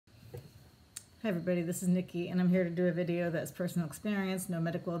Hi everybody, this is Nikki and I'm here to do a video that's personal experience, no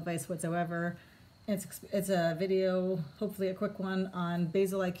medical advice whatsoever. It's a video, hopefully a quick one, on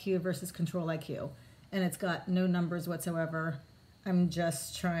basal IQ versus control IQ. And it's got no numbers whatsoever. I'm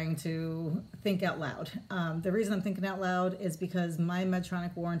just trying to think out loud. The reason I'm thinking out loud is because my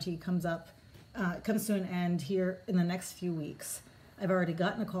Medtronic warranty comes to an end here in the next few weeks. I've already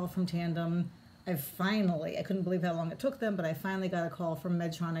gotten a call from Tandem. I couldn't believe how long it took them, but I finally got a call from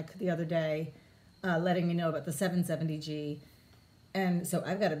Medtronic the other day letting me know about the 770G. And so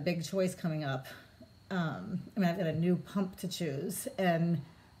I've got a big choice coming up. I've got a new pump to choose, and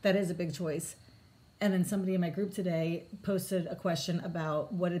that is a big choice. And then somebody in my group today posted a question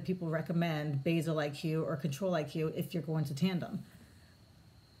about what did people recommend, basal IQ or control IQ, if you're going to Tandem.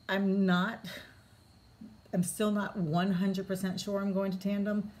 I'm still not 100% sure I'm going to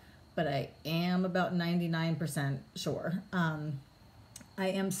Tandem, but I am about 99% sure. I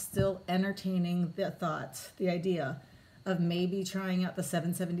am still entertaining the idea of maybe trying out the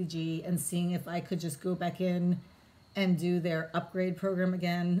 770G and seeing if I could just go back in and do their upgrade program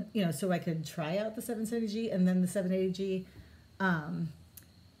again, so I could try out the 770G and then the 780G. I'm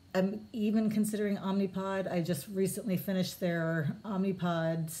even considering Omnipod. I just recently finished their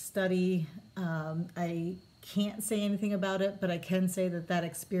Omnipod study. I can't say anything about it, but I can say that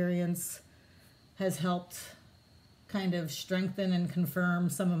experience has helped kind of strengthen and confirm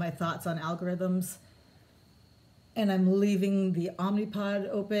some of my thoughts on algorithms. And I'm leaving the Omnipod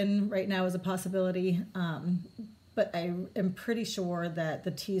open right now as a possibility. But I am pretty sure that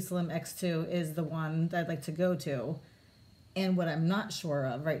the T-Slim X2 is the one that I'd like to go to. And what I'm not sure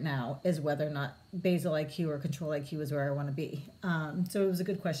of right now is whether or not basal IQ or control IQ is where I want to be. So it was a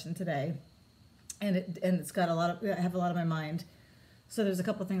good question today. And it's got I have a lot on my mind. So there's a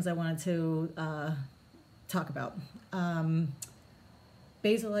couple things I wanted to talk about.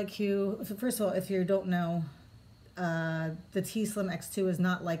 Basal IQ, so first of all, if you don't know, the T-Slim X2 is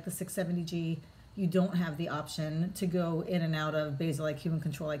not like the 670G. You don't have the option to go in and out of basal IQ and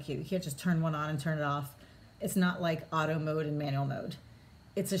control IQ. You can't just turn one on and turn it off. It's not like auto mode and manual mode.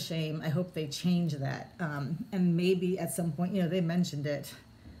 It's a shame. I hope they change that. And maybe at some point, they mentioned it,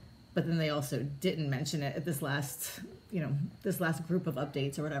 but then they also didn't mention it at this last group of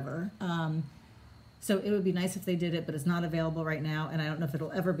updates or whatever. So it would be nice if they did it, but it's not available right now, and I don't know if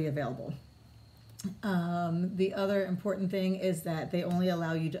it'll ever be available. The other important thing is that they only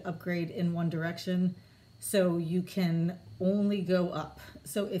allow you to upgrade in one direction, so you can only go up.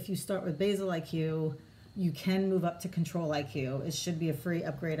 So if you start with basal IQ, you can move up to control IQ. It should be a free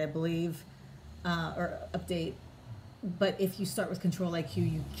upgrade, I believe, or update. But if you start with control IQ,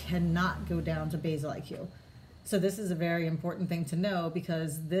 you cannot go down to basal IQ. So this is a very important thing to know,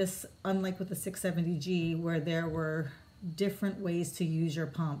 because this, unlike with the 670G, where there were different ways to use your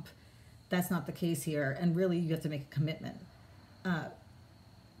pump, that's not the case here. And really, you have to make a commitment.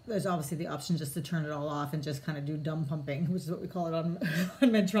 There's obviously the option just to turn it all off and just kind of do dumb pumping, which is what we call it on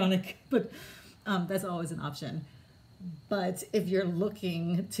Medtronic. But that's always an option. But if you're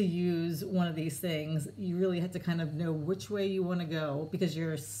looking to use one of these things, you really have to kind of know which way you want to go, because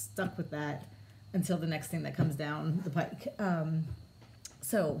you're stuck with that until the next thing that comes down the pike. And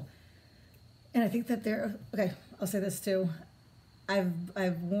I think that okay, I'll say this too.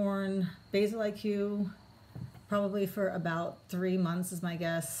 I've worn basal IQ probably for about 3 months is my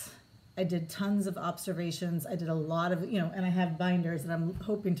guess. I did tons of observations. I did a lot of, and I have binders that I'm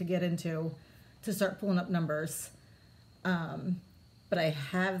hoping to get into to start pulling up numbers. But I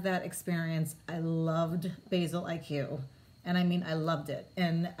have that experience. I loved basal IQ. And I mean, I loved it.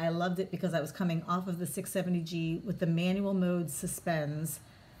 And I loved it because I was coming off of the 670G with the manual mode suspends,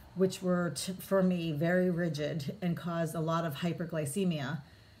 which were, for me, very rigid and caused a lot of hyperglycemia.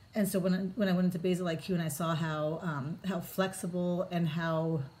 And so when I went into basal IQ and I saw how flexible and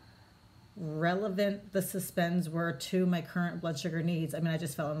how relevant the suspends were to my current blood sugar needs, I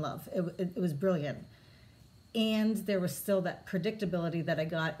just fell in love. It was brilliant. And there was still that predictability that I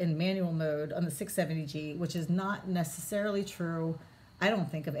got in manual mode on the 670G, which is not necessarily true, I don't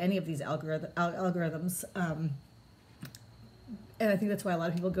think, of any of these algorithms. And I think that's why a lot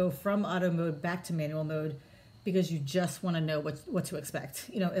of people go from auto mode back to manual mode, because you just want to know what to expect.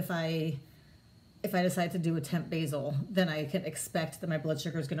 If I decide to do a temp basal, then I can expect that my blood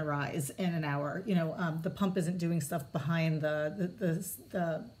sugar is going to rise in an hour. The pump isn't doing stuff behind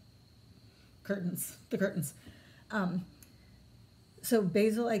the curtains. So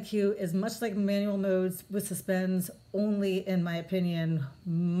basal IQ is much like manual modes with suspends, only, in my opinion,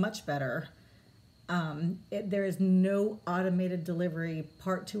 much better. There is no automated delivery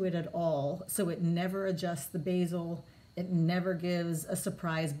part to it at all, so it never adjusts the basal It never gives a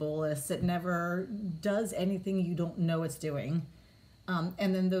surprise bolus. It never does anything you don't know it's doing.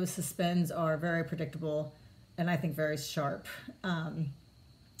 And then those suspends are very predictable and I think very sharp.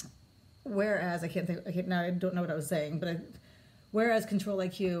 Whereas now I don't know what I was saying, but whereas Control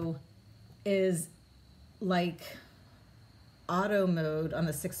IQ is like auto mode on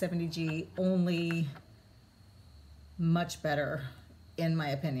the 670G, only much better in my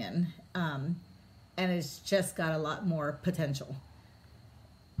opinion. And it's just got a lot more potential.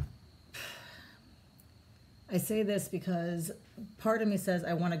 I say this because part of me says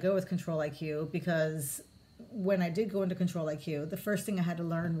I want to go with Control IQ, because when I did go into Control IQ, the first thing I had to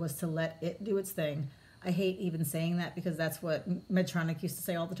learn was to let it do its thing. I hate even saying that because that's what Medtronic used to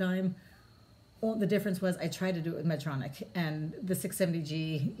say all the time. Well, the difference was I tried to do it with Medtronic, and the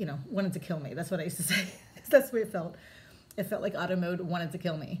 670G, you know, wanted to kill me. That's what I used to say. That's the way it felt. It felt like auto mode wanted to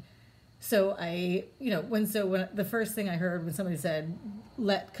kill me. So when the first thing I heard when somebody said,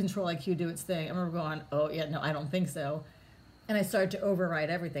 let Control IQ do its thing, I remember going, oh yeah, no, I don't think so. And I started to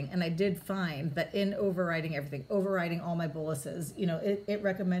override everything. And I did find that in overriding everything, overriding all my boluses, you know, it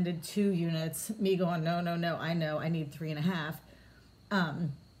recommended 2 units, me going, no, I know, I need 3.5.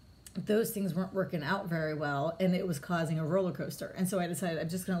 Those things weren't working out very well, and it was causing a roller coaster. And so I decided I'm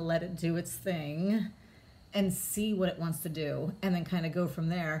just going to let it do its thing and see what it wants to do, and then kind of go from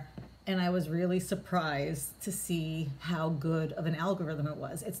there. And I was really surprised to see how good of an algorithm it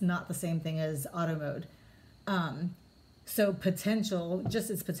was. It's not the same thing as auto mode. So potential, just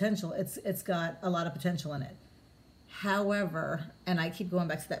its potential, it's got a lot of potential in it. However, and I keep going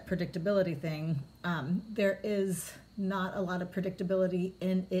back to that predictability thing, there is not a lot of predictability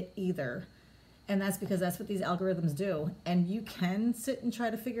in it either. And that's because that's what these algorithms do. And you can sit and try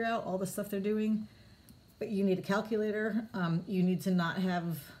to figure out all the stuff they're doing, but you need a calculator. You need to not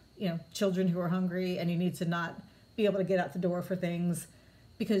have, you know, children who are hungry, and you need to not be able to get out the door for things,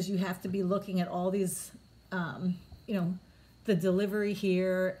 because you have to be looking at all these, you know, the delivery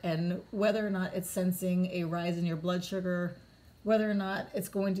here, and whether or not it's sensing a rise in your blood sugar, whether or not it's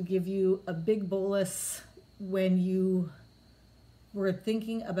going to give you a big bolus when you were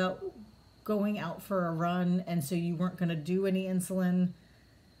thinking about going out for a run, and so you weren't going to do any insulin.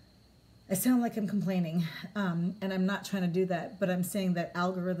 I sound like I'm complaining, and I'm not trying to do that, but I'm saying that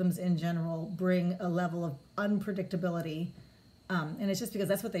algorithms in general bring a level of unpredictability, and it's just because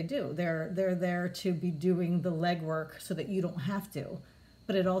that's what they do. They're there to be doing the legwork so that you don't have to,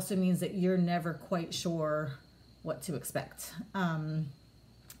 but it also means that you're never quite sure what to expect.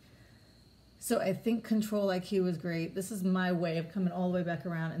 So I think Control IQ is great. This is my way of coming all the way back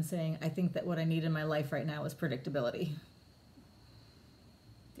around and saying I think that what I need in my life right now is predictability.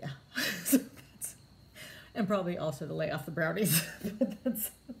 Yeah. And probably also to lay off the brownies. That's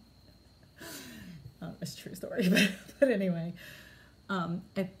a true story. But anyway,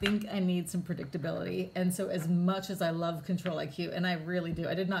 I think I need some predictability. And so as much as I love Control IQ, and I really do,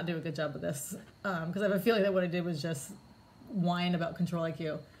 I did not do a good job of this, because I have a feeling that what I did was just whine about Control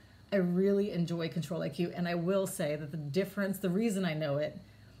IQ. I really enjoy Control IQ, and I will say that the reason I know it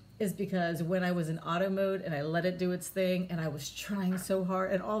is because when I was in auto mode and I let it do its thing and I was trying so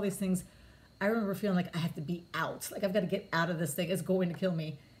hard and all these things, I remember feeling like I have to be out. Like I've got to get out of this thing. It's going to kill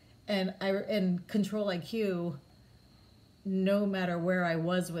me. And in Control IQ, no matter where I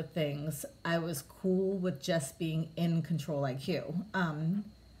was with things, I was cool with just being in Control IQ.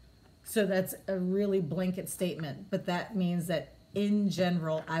 So that's a really blanket statement, but that means that in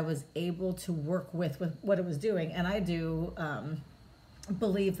general, I was able to work with what it was doing. And I do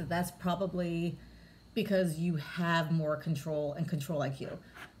believe that that's probably because you have more control and Control IQ.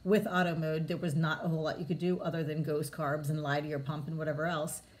 With auto mode, there was not a whole lot you could do other than ghost carbs and lie to your pump and whatever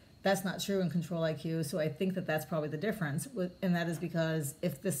else. That's not true in Control IQ, so I think that that's probably the difference. And that is because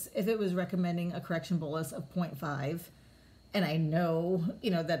if it was recommending a correction bolus of 0.5, and I know,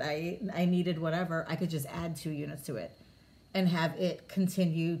 you know, that I needed whatever, I could just add 2 units to it and have it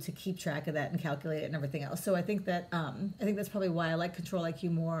continue to keep track of that and calculate it and everything else. So I think that I think that's probably why I like Control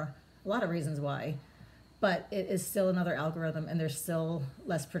IQ more. A lot of reasons why, but it is still another algorithm, and there's still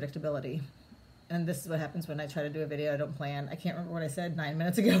less predictability. And this is what happens when I try to do a video I don't plan. I can't remember what I said 9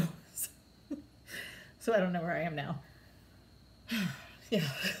 minutes ago, so I don't know where I am now. Yeah,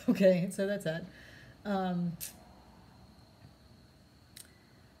 okay, so that's that.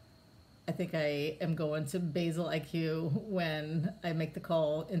 I think I am going to Basal-IQ when I make the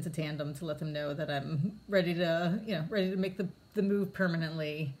call into Tandem to let them know that I'm ready to make the move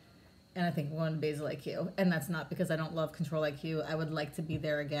permanently. And I think we're going to Basal-IQ. And that's not because I don't love Control IQ. I would like to be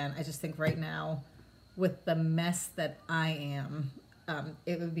there again. I just think right now, with the mess that I am,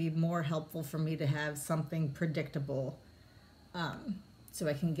 it would be more helpful for me to have something predictable, so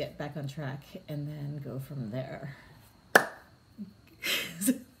I can get back on track and then go from there.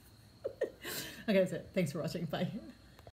 Okay, that's it. Thanks for watching. Bye.